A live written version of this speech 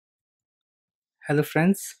Hello,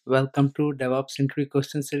 friends. Welcome to DevOps Interview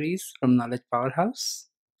Question Series from Knowledge Powerhouse.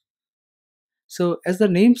 So, as the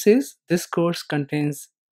name says, this course contains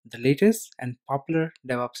the latest and popular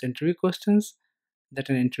DevOps interview questions that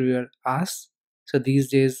an interviewer asks. So, these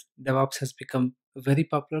days, DevOps has become a very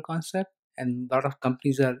popular concept, and a lot of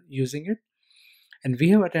companies are using it. And we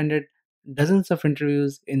have attended dozens of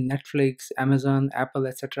interviews in Netflix, Amazon, Apple,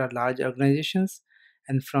 etc., large organizations.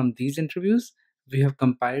 And from these interviews, we have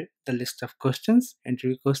compiled the list of questions,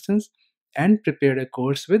 interview questions, and prepared a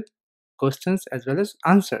course with questions as well as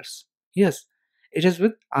answers. Yes, it is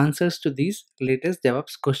with answers to these latest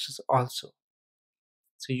DevOps questions also.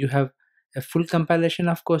 So you have a full compilation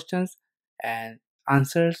of questions and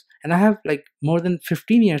answers, and I have like more than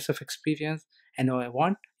 15 years of experience, and I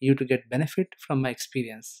want you to get benefit from my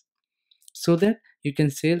experience so that you can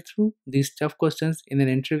sail through these tough questions in an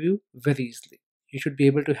interview very easily. You should be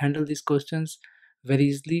able to handle these questions very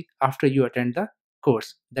easily after you attend the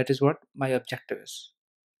course. That is what my objective is.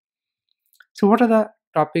 So what are the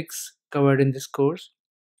topics covered in this course?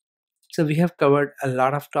 So we have covered a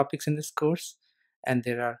lot of topics in this course, and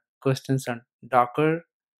there are questions on Docker,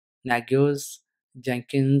 Nagios,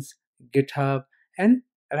 Jenkins, GitHub, and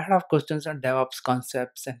a lot of questions on DevOps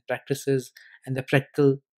concepts and practices and the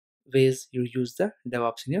practical ways you use the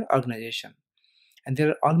DevOps in your organization. And there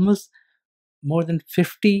are almost more than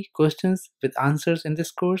 50 questions with answers in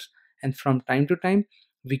this course, and from time to time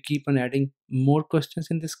we keep on adding more questions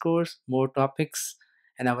in this course, more topics,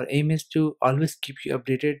 and our aim is to always keep you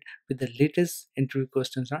updated with the latest interview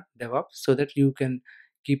questions on DevOps so that you can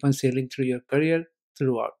keep on sailing through your career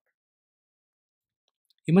throughout.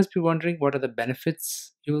 You must be wondering what are the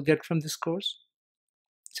benefits you will get from this course.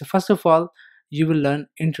 So first of all, you will learn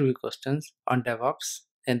interview questions on DevOps,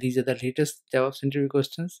 and these are the latest DevOps interview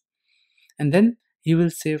questions. And then you will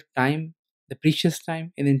save time, the precious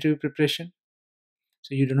time in interview preparation.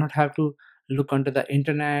 So you do not have to look onto the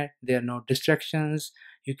internet. There are no distractions.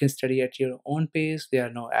 You can study at your own pace. There are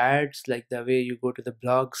no ads like the way you go to the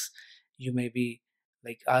blogs. You may be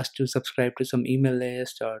like asked to subscribe to some email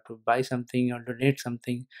list or to buy something or donate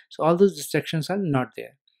something. So all those distractions are not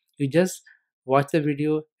there. You just watch the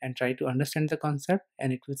video and try to understand the concept,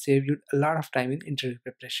 and it will save you a lot of time in interview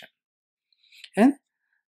preparation. And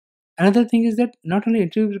another thing is that not only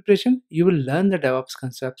interview preparation, you will learn the DevOps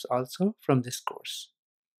concepts also from this course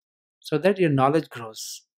so that your knowledge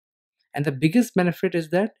grows. And the biggest benefit is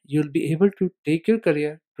that you'll be able to take your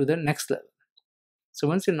career to the next level. So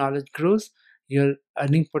once your knowledge grows, your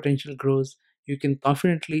earning potential grows. You can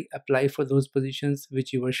confidently apply for those positions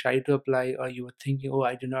which you were shy to apply, or you were thinking, oh,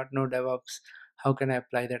 I do not know DevOps. How can I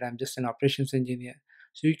apply that? I'm just an operations engineer.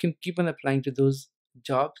 So you can keep on applying to those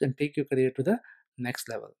jobs and take your career to the next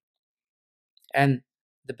level. And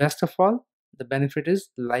the best of all, the benefit is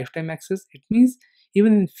lifetime access. It means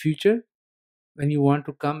even in future, when you want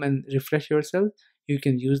to come and refresh yourself, you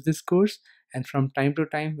can use this course. And from time to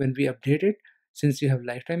time, when we update it, since you have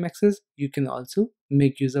lifetime access, you can also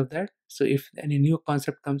make use of that. So if any new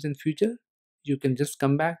concept comes in future, you can just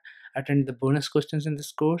come back, attend the bonus questions in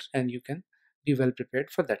this course, and you can be well prepared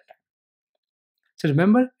for that time. So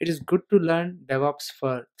remember, it is good to learn DevOps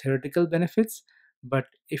for theoretical benefits, but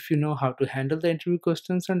if you know how to handle the interview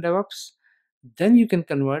questions on DevOps, then you can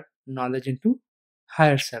convert knowledge into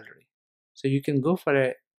higher salary. So you can go for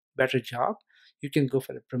a better job, you can go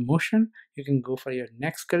for a promotion, you can go for your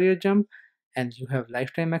next career jump, and you have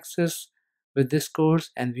lifetime access with this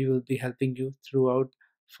course, and we will be helping you throughout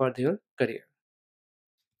for your career.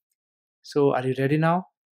 So, are you ready now?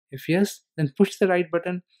 If yes, then push the right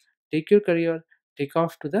button, take your career, take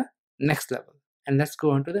off to the next level. And let's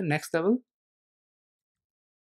go on to the next level